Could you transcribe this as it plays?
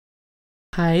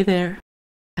Hi there.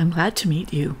 I'm glad to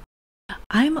meet you.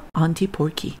 I'm Auntie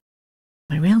Porky.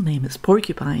 My real name is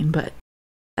Porcupine, but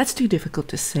that's too difficult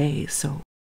to say, so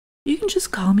you can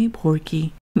just call me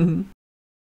Porky.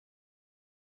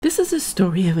 This is a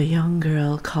story of a young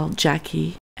girl called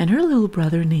Jacky and her little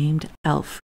brother named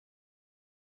Elf.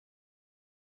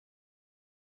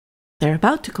 They're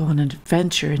about to go on an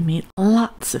adventure and meet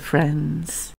lots of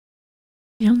friends.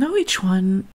 You'll know each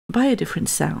one by a different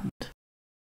sound.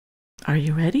 Are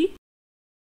you ready?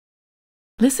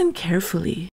 Listen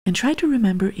carefully and try to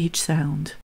remember each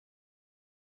sound.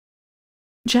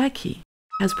 Jacky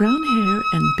has brown hair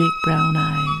and big brown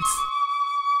eyes.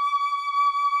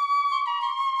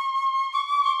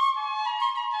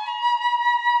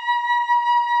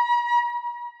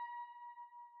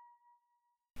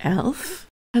 Elf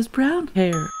has brown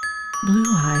hair,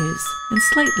 blue eyes, and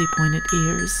slightly pointed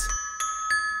ears.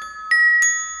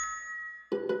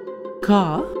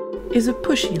 Caw is a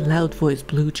pushy, loud-voiced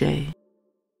blue jay.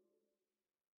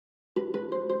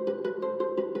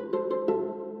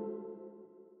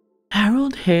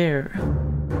 Harold Hare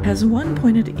has one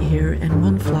pointed ear and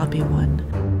one floppy one,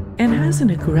 and has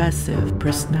an aggressive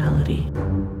personality.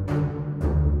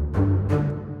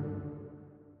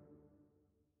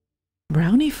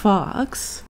 Brownie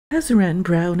Fox has red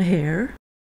brown hair,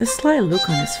 a sly look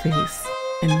on his face,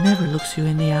 and never looks you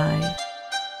in the eye.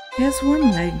 He has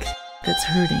one leg that's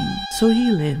hurting, so he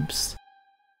limps.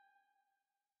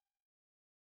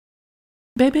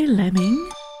 Bebe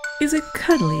Lemming is a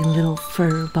cuddly little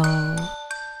fur ball.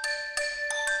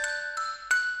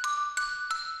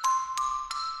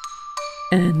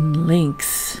 And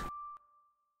Lynx.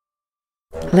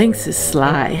 Lynx is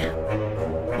sly.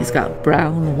 He's got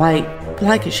brown, white,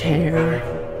 blackish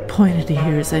hair, pointed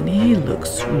ears, and he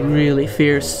looks really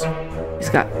fierce. He's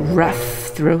got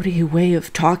rough, throaty way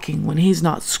of talking when he's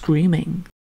not screaming.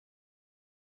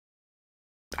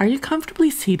 Are you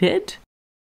comfortably seated?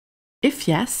 If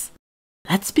yes,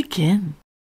 let's begin.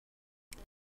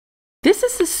 This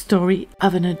is the story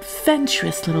of an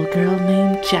adventurous little girl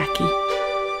named Jacky.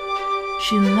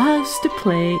 She loves to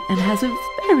play and has a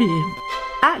very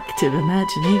active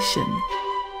imagination.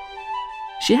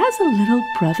 She has a little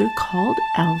brother called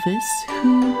Elvis,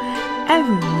 who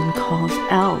everyone calls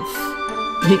Elf,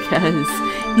 because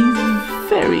he's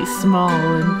very small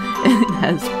and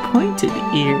has pointed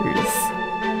ears.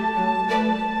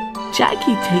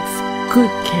 Jacky takes good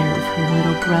care of her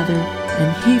little brother, and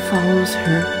he follows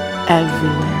her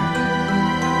everywhere.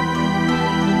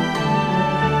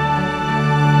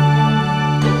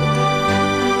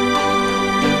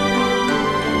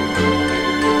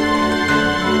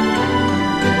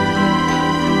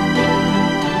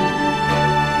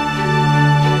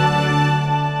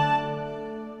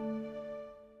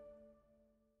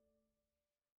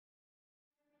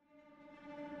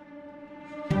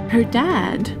 Her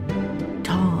dad,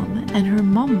 Tom, and her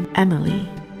mom, Emily,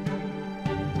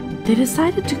 they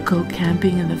decided to go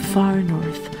camping in the far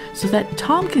north so that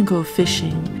Tom can go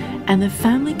fishing and the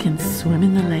family can swim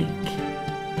in the lake.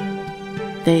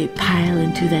 They pile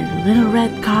into their little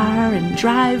red car and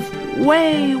drive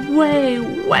way, way,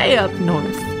 way up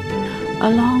north, a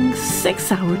long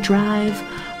 6-hour drive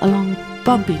along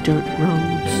bumpy dirt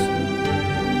roads.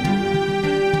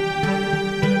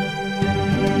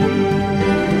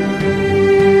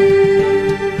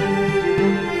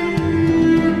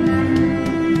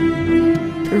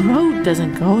 The road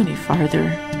doesn't go any farther.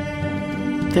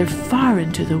 They're far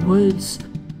into the woods,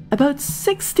 about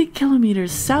 60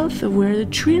 kilometers south of where the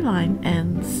tree line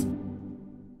ends.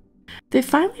 They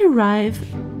finally arrive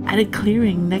at a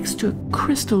clearing next to a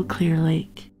crystal clear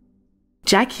lake.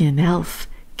 Jacky and Elf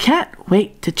can't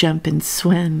wait to jump and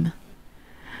swim.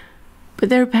 But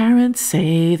their parents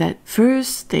say that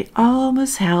first they all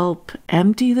must help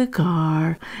empty the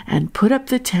car and put up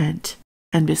the tent,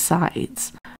 and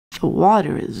besides, the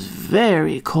water is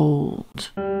very cold.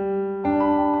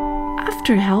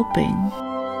 After helping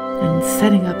and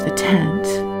setting up the tent,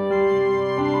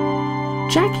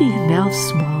 Jacky and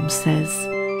Elf's mom says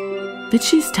that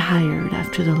she's tired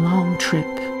after the long trip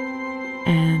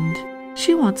and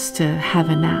she wants to have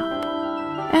a nap,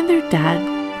 and their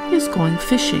dad is going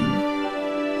fishing.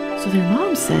 So their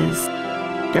mom says,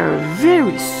 "There are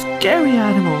very scary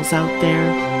animals out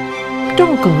there.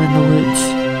 Don't go in the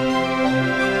woods."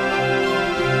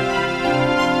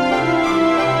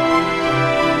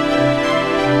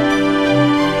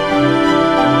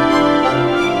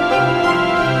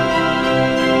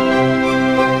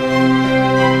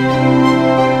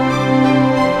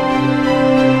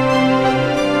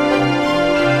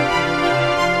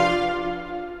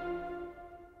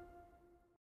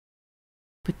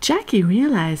 But Jacky Jacky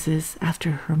realizes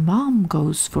after her mom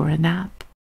goes for a nap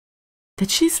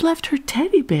that she's left her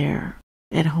teddy bear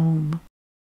at home.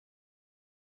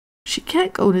 She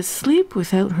can't go to sleep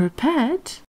without her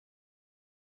pet.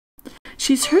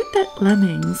 She's heard that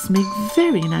lemmings make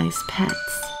very nice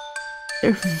pets.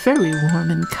 They're very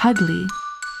warm and cuddly.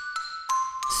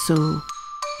 So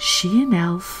she and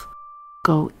Elf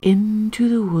go into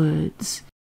the woods,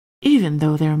 even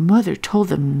though their mother told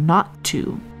them not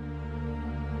to.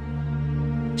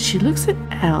 She looks at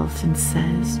Elf and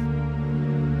says,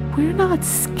 "We're not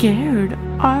scared,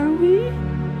 are we?"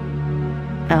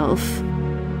 Elf,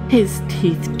 his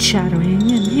teeth chattering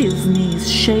and his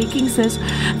knees shaking, says,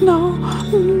 No,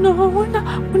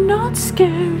 we're not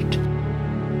scared."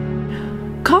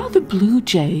 Caw the blue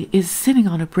jay is sitting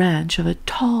on a branch of a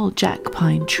tall jack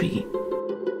pine tree.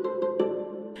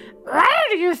 "Where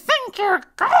do you think you're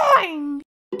going?"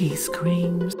 he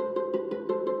screams.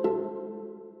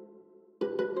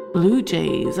 Blue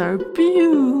jays are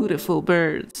beautiful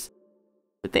birds,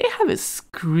 but they have a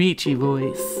screechy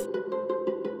voice.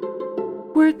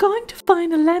 "We're going to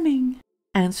find a lemming,"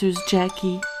 answers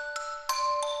Jacky.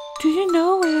 "Do you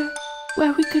know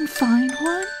where we can find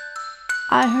one?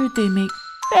 I heard they make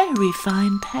very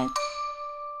fine pets."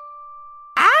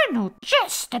 "I know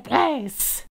just a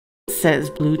place," says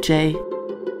Blue Jay,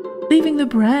 leaving the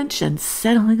branch and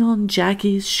settling on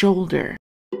Jacky's shoulder.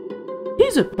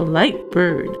 He's a polite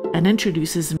bird and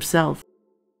introduces himself.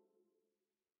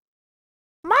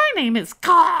 "My name is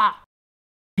Caw,"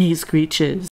 he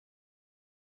screeches.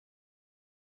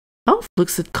 Elf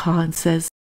looks at Caw and says,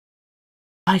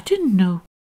 "I didn't know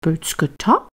birds could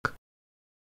talk."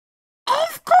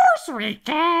 "Of course we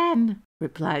can,"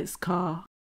 replies Caw.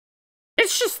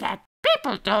 "It's just that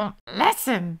people don't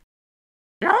listen.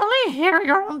 You only hear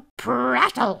your own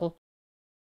prattle.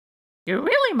 You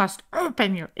really must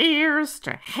open your ears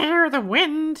to hear the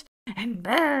wind and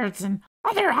birds and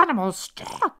other animals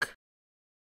talk."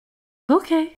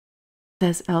 "Okay,"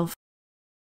 says Elf.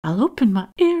 I'll open my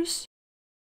ears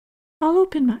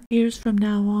from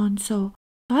now on so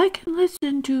I can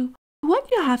listen to what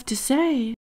you have to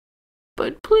say.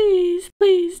 But please,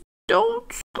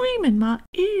 don't scream in my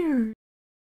ear."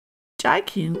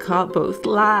 Jacky and Caw both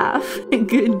laugh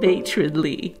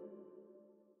good-naturedly.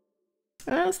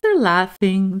 As they're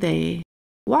laughing, they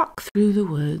walk through the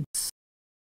woods.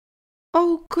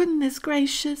 "Oh, goodness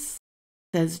gracious,"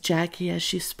 says Jacky as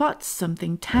she spots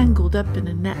something tangled up in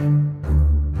a net.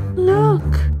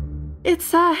 "Look,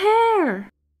 it's a hare.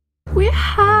 We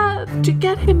have to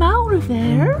get him out of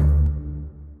there."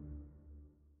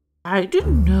 "I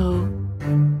didn't know.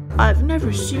 I've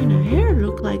never seen a hare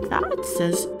look like that,"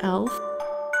 says Elf.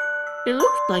 "It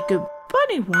looks like a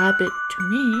bunny rabbit to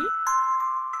me."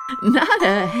 "Not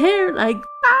a hair like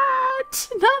that!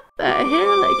 Not the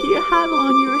hair like you have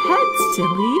on your head,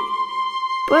 silly,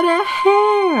 but a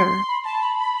hare.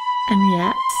 And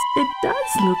yes, it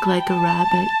does look like a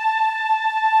rabbit."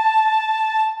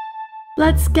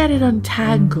 "Let's get it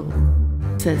untangled,"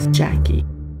 says Jacky.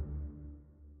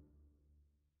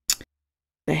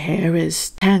 The hare is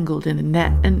tangled in a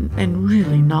net and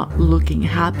really not looking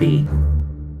happy.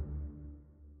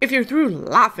 "If you're through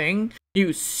laughing,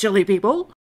 you silly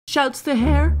people," shouts the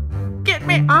hare, "get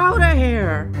me out of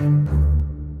here."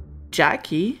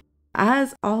 Jacky,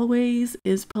 as always,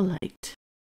 is polite.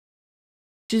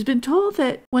 She's been told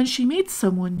that when she meets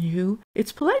someone new,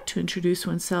 it's polite to introduce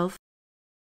oneself.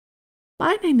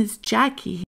 "My name is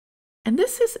Jacky, and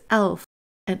this is Elf,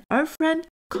 and our friend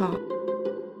Caw."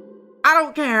 "I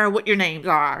don't care what your names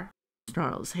are,"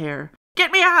 snarls Hare.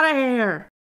 "Get me out of here."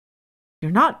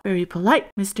 "You're not very polite,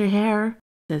 Mr. Hare,"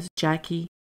 says Jacky.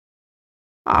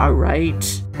 "All right,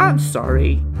 I'm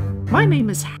sorry. My name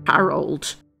is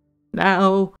Harold.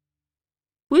 Now,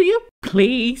 will you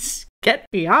please get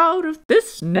me out of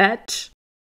this net?"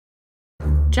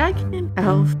 Jacky and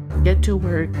Elf get to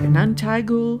work and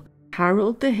untangle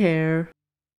Harold the hare,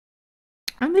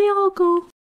 and they all go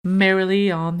merrily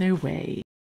on their way,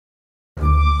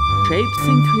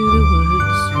 traipsing through the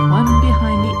woods, one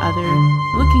behind the other,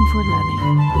 looking for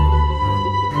lemming.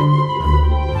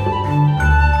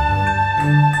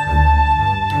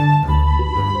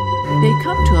 They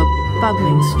come to a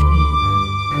bubbling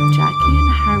stream. Jacky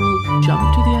and Harold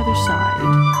jump to the other side,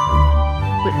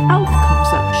 but Elf comes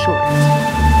up short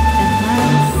and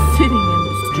lands sitting in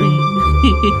the stream.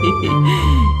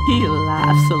 He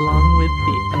laughs along with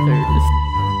the others.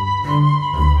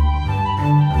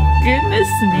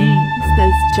 "Goodness me,"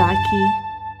 says Jacky,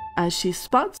 as she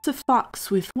spots a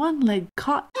fox with one leg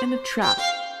caught in a trap.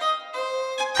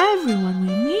 "Everyone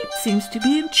we meet seems to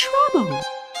be in trouble."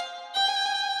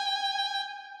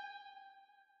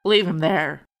 leave him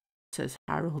there, says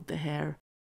Harold the hare.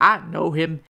 I know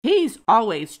him. He's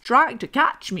always trying to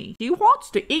catch me. He wants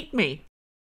to eat me.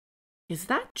 Is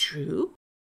that true?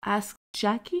 Asks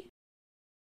Jacky.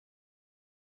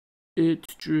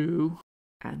 It's true,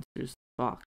 answers the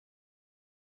fox.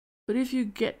 But if you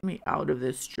get me out of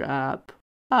this trap,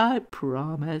 I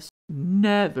promise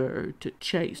never to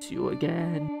chase you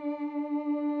again,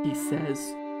 he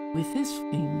says with his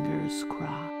fingers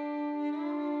crossed.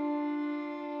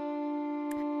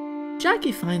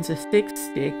 Jacky finds a thick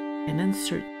stick and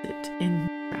inserts it in the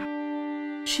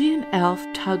trap. She and Elf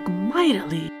tug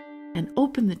mightily and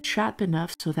open the trap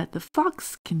enough so that the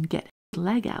fox can get his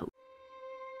leg out.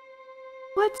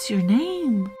 What's your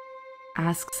name?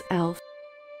 Asks Elf.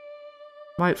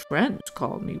 My friends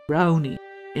call me Brownie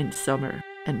in summer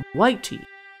and Whitey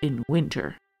in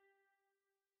winter.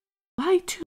 Why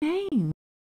two names?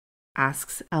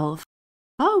 Asks Elf,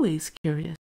 always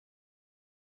curious.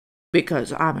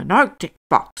 Because I'm an Arctic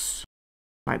fox.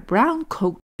 My brown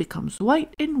coat becomes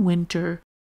white in winter,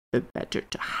 the better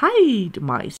to hide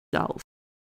myself.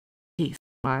 He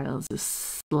smiles a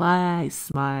sly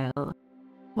smile,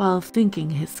 while thinking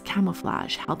his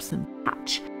camouflage helps him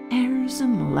catch hares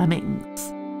and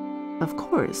lemmings. Of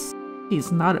course,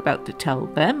 he's not about to tell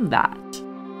them that.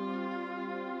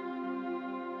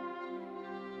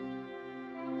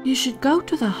 You should go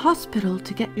to the hospital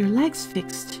to get your legs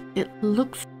fixed. It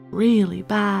looks really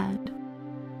bad,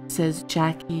 says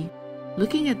Jacky,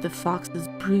 looking at the fox's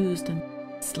bruised and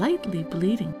slightly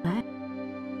bleeding leg.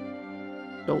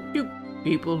 Don't you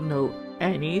people know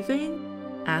anything?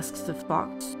 Asks the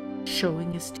fox,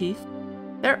 showing his teeth.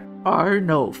 There are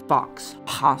no fox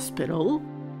hospital.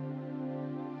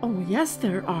 Oh, yes,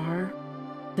 there are,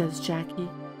 says Jacky.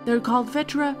 They're called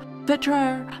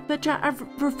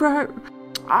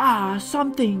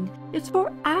something. It's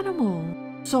for animal.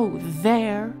 So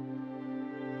there.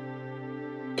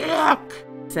 Look,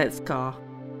 says Caw.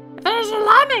 there's a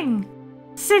lemming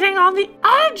sitting on the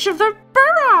edge of the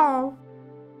burrow.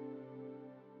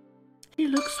 He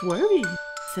looks worried,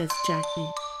 says Jacky.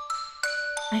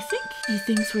 I think he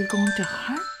thinks we're going to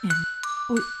harm him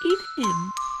or eat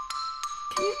him.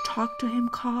 Can you talk to him,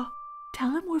 Caw?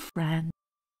 Tell him we're friends.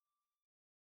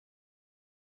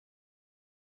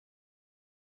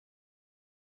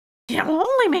 He'll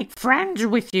only make friends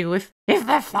with you if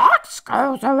the fox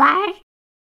goes away,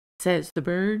 says the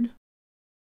bird.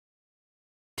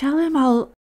 Tell him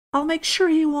I'll make sure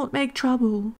he won't make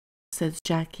trouble, says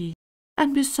Jacky.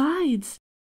 And besides,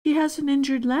 he has an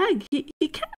injured leg. He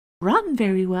can't run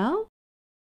very well.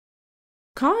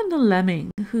 Caw and the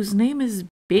lemming, whose name is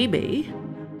Baby,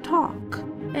 talk,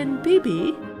 and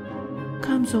Baby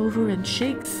comes over and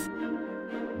shakes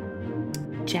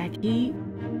Jacky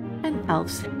and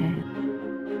Elf's hand.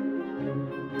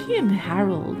 He and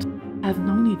Harold have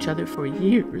known each other for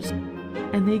years,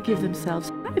 and they give themselves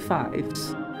high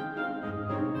fives.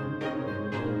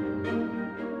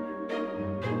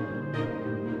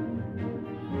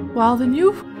 While the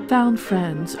newfound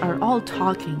friends are all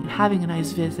talking and having a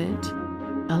nice visit,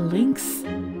 a lynx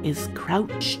is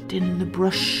crouched in the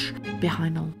brush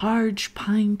behind a large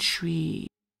pine tree,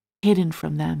 hidden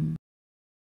from them.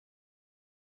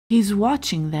 He's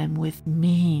watching them with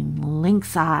mean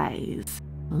lynx eyes,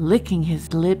 licking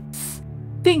his lips,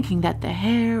 thinking that the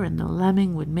hare and the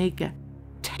lemming would make a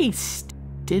tasty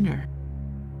dinner.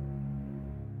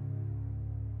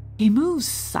 He moves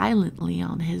silently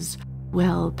on his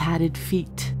well-padded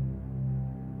feet.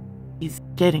 He's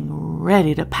getting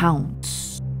ready to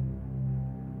pounce.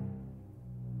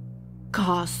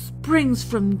 Caw springs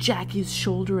from Jacky's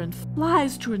shoulder and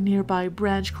flies to a nearby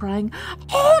branch, crying,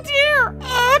 Oh dear!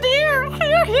 Oh dear!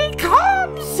 Here he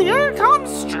comes! Here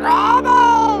comes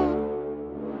trouble!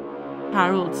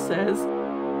 Harold says,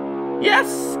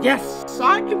 Yes,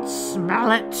 I can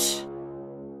smell it.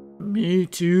 Me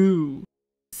too,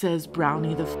 says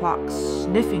Brownie the fox,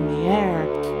 sniffing the air.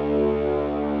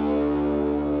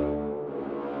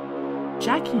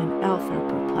 Jacky and Elf are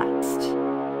perplexed.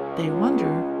 They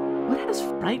wonder what has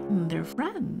frightened their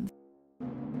friends.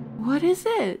 What is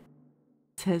it?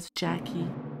 Says Jacky.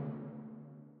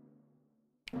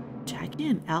 Jacky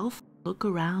and Elf look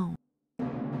around.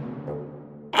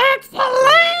 It's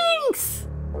the lynx!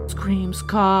 Screams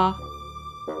Caw.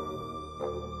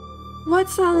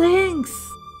 What's a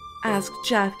lynx? Asked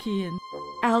Jacky and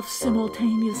Elf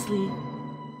simultaneously.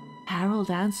 Harold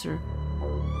answered,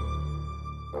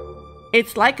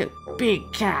 It's like a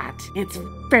big cat. It's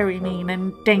very mean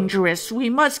and dangerous. We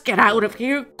must get out of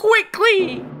here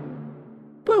quickly.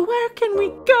 But where can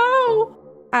we go?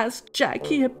 Asked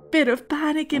Jacky, a bit of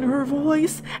panic in her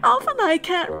voice. Elf and I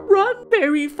can't run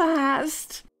very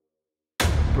fast.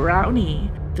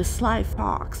 Brownie, the sly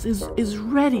fox, is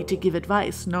ready to give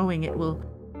advice, knowing it will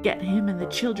get him and the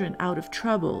children out of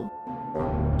trouble.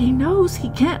 He knows he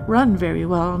can't run very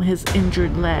well on his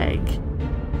injured leg,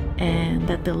 and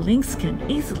that the lynx can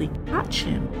easily catch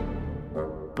him.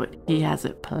 But he has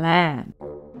a plan.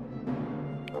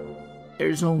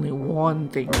 "There's only one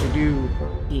thing to do,"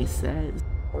 he says.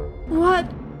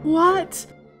 What?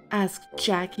 Asked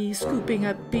Jacky, scooping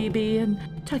up BB and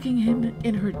tucking him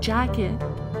in her jacket.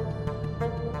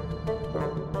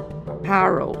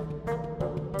 "Harold,"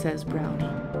 says Brownie,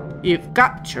 "you've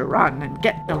got to run and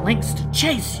get the lynx to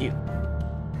chase you."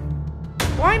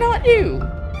 "Why not you?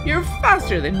 You're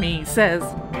faster than me," says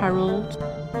Harold.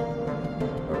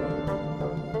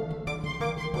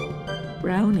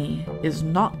 Brownie is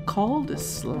not called a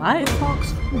sly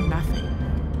fox for nothing.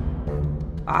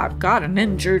 "I've got an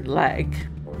injured leg.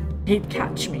 He'd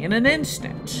catch me in an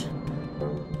instant."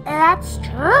 That's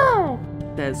true,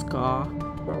 says Gaw.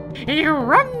 "You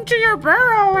run to your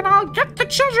burrow and I'll get the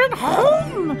children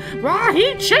home while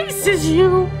he chases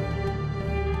you."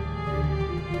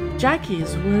 Jacky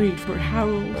is worried for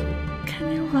Harold.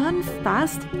 "Can you run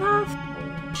fast enough?"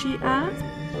 she asks.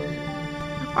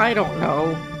 "I don't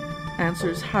know,"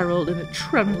 answers Harold in a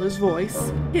tremulous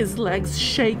voice, his legs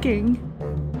shaking.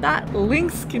 "That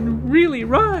lynx can really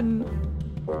run."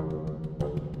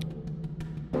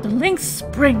 The lynx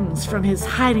springs from his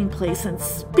hiding place and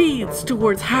speeds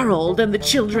towards Harold and the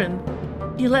children.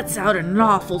 He lets out an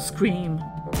awful scream.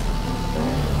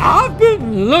 "I've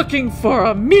been looking for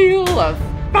a meal of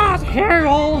fat hair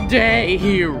all day,"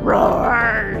 he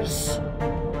roars.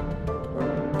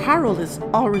 Harold is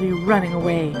already running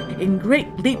away in great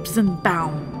leaps and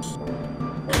bounds.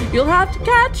 "You'll have to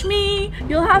catch me!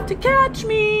 You'll have to catch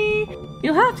me!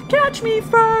 You'll have to catch me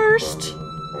first!"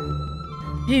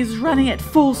 He's running at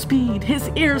full speed, his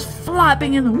ears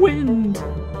flapping in the wind.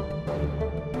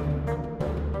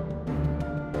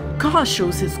 Gaw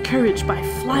shows his courage by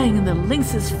flying in the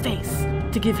lynx's face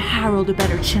to give Harold a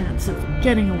better chance of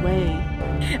getting away.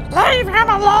 "Leave him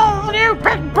alone, you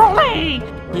big bully!"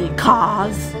 he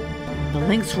caws. The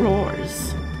lynx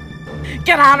roars.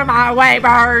 "Get out of my way,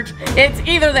 bird! It's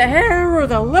either the hare or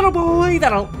the little boy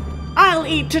I'll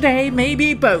eat today,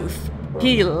 maybe both."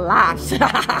 He laughs.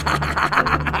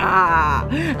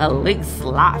 A lynx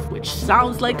laugh which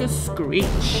sounds like a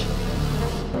screech.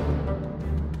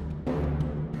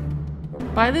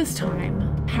 By this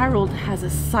time, Harold has a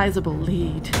sizable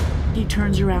lead. He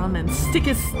turns around and sticks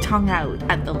his tongue out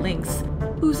at the lynx,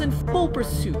 who's in full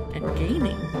pursuit and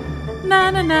gaining. "Na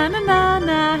na na na na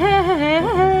na, hey hey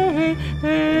hey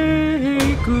hey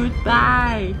hey,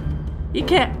 goodbye. You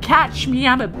can't catch me,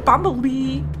 I'm a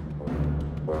bumblebee."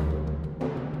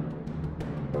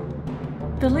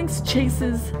 The lynx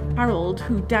chases Harold,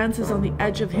 who dances on the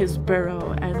edge of his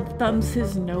burrow and thumbs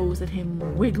his nose at him,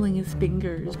 wiggling his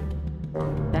fingers.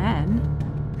 Then,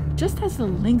 just as the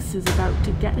lynx is about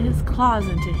to get his claws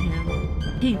into him,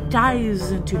 he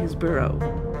dives into his burrow.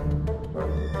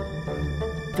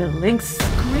 The lynx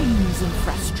screams in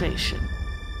frustration.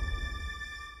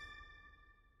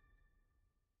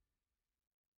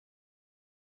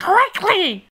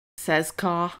 "Quickly," says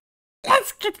Caw.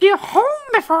 "let's get you home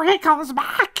before he comes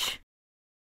back."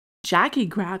 Jacky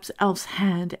grabs Elf's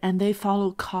hand and they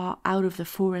follow Caw out of the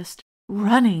forest,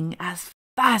 running as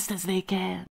fast as they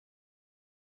can.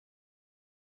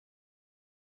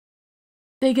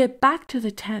 They get back to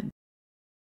the tent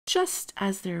just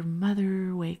as their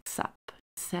mother wakes up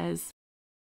and says,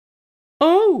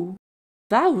 "Oh,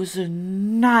 that was a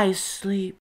nice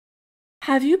sleep.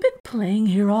 Have you been playing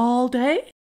here all day?"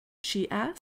 she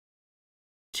asks.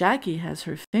 Jacky has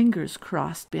her fingers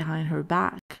crossed behind her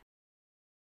back.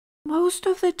 "Most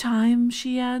of the time,"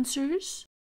 she answers.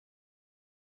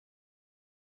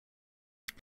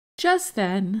 Just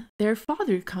then, their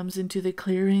father comes into the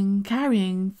clearing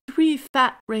carrying 3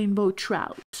 fat rainbow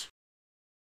trout.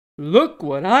 "Look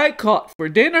what I caught for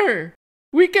dinner!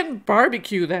 We can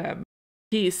barbecue them,"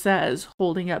 he says,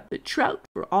 holding up the trout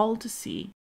for all to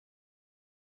see.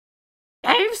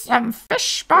 "Save some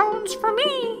fish bones for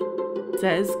me,"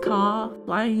 says Caw,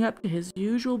 flying up to his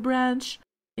usual branch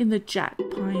in the jack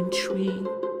pine tree.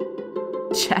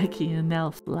 Jacky and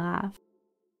Elf laugh.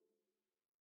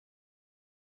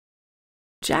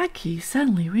 Jacky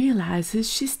suddenly realizes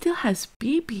she still has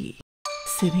BB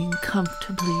sitting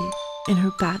comfortably in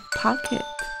her back pocket,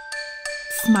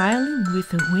 smiling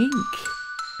with a wink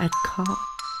at Caw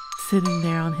sitting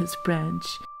there on his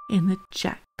branch in the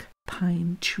jack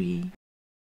pine tree.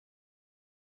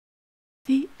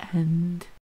 The end.